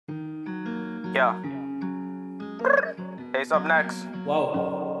Yeah. Ace up next.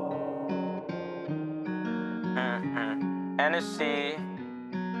 Wow. Hennessy.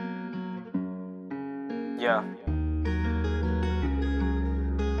 Yeah.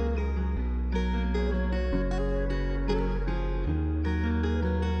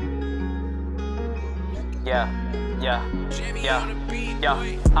 Yeah.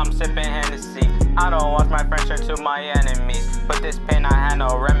 I'm sipping Hennessy. I don't want my friends turn to my enemies. But this pain I had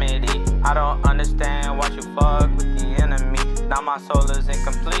no remedy. I don't understand why you fuck with the enemy. Now my soul is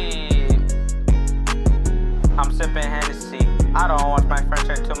incomplete. I'm sipping Hennessy. I don't want my friends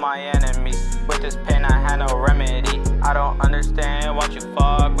turn to my enemies. With this pain I had no remedy. I don't understand why you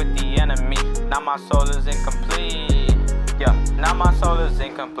fuck with the enemy. Now my soul is incomplete. Yeah, now my soul is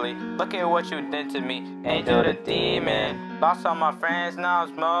incomplete. Look at what you did to me. Angel the demon. Lost all my friends, now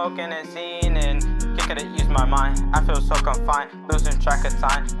I'm smoking and seeing. Can't use my mind, I feel so confined. Losing track of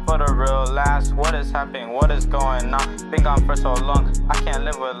time for the real last. What is happening? What is going on? Been gone for so long, I can't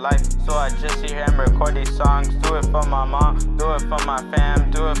live with life. So I just sit here and record these songs. Do it for my mom, do it for my fam,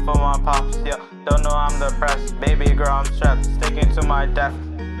 do it for my pops. Yeah, don't know I'm depressed. Baby girl, I'm strapped, sticking to my death.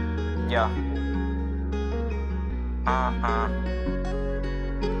 Yeah.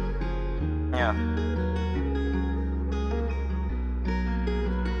 Yeah.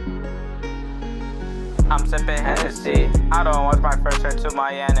 I'm sipping Hennessy. I don't want my friends turn to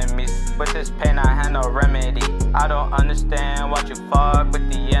my enemies. With this pain I had no remedy. I don't understand why you fuck with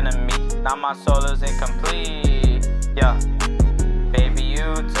the enemy. Now my soul is incomplete. Yeah. Baby,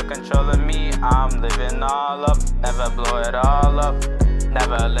 you took control of me. I'm living all up, never blow it all up.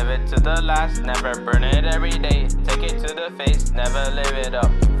 Never live it to the last, never burn it every day. Take it to the face, never live it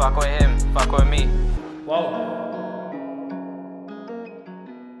up. Fuck with him, fuck with me. Wow.